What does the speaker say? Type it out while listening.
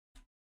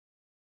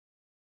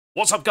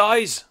What's up,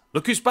 guys?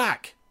 Look who's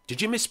back.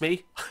 Did you miss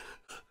me?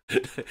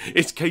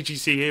 It's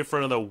KGC here for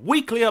another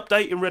weekly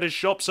update in Reda's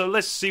shop, so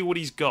let's see what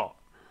he's got.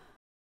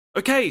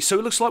 Okay, so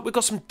it looks like we've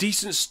got some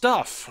decent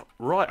stuff.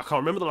 Right, I can't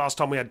remember the last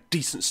time we had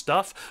decent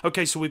stuff.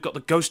 Okay, so we've got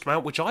the Ghost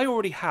mount, which I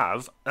already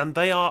have, and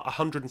they are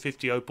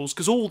 150 opals,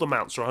 because all the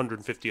mounts are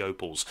 150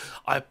 opals.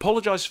 I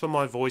apologise for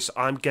my voice,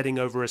 I'm getting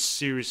over a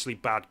seriously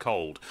bad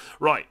cold.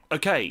 Right,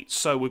 okay,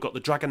 so we've got the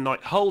Dragon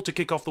Knight hull to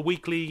kick off the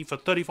weekly for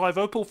 35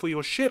 opal for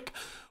your ship.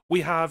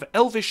 We have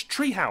Elvish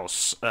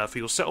Treehouse for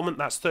your settlement,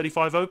 that's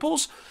 35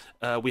 opals.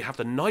 We have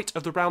the Knight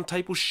of the Round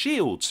Table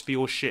Shields for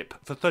your ship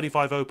for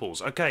 35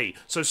 opals. Okay,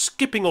 so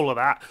skipping all of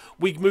that,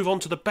 we move on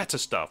to the better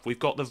stuff. We've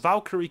got the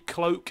Valkyrie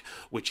Cloak,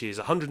 which is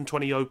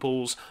 120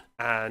 opals,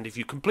 and if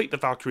you complete the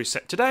Valkyrie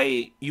set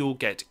today, you'll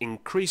get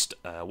increased,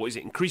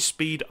 increased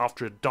speed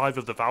after a dive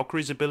of the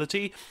Valkyrie's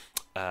ability.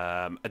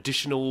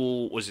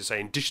 Additional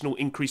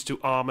increase to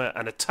armor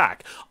and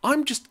attack.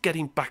 I'm just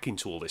getting back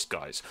into all this,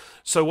 guys.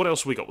 So what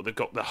else have we got? We've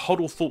got the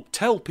Hoddlefolk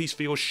Tell piece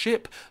for your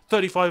ship,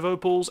 35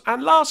 opals,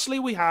 and lastly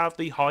we have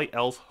the High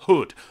Elf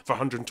Hood for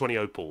 120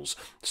 opals.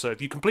 So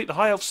if you complete the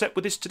High Elf set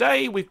with this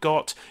today, we've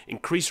got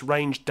increased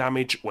range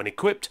damage when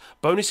equipped,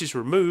 bonuses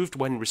removed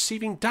when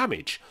receiving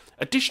damage,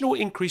 additional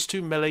increase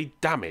to melee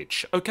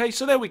damage. Okay,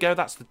 so there we go,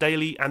 that's the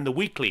daily and the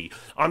weekly.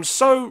 I'm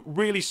so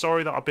really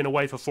sorry that I've been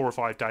away for 4 or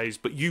 5 days,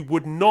 but you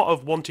would not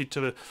have wanted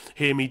to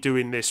hear me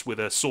doing this with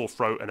a sore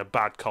throat and a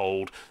bad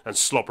cold and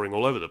slobbering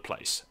all over the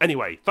place.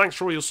 Anyway, thanks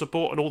for all your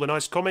support and all the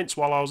nice comments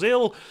while I was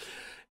ill.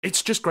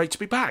 It's just great to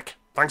be back.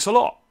 Thanks a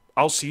lot.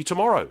 I'll see you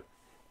tomorrow.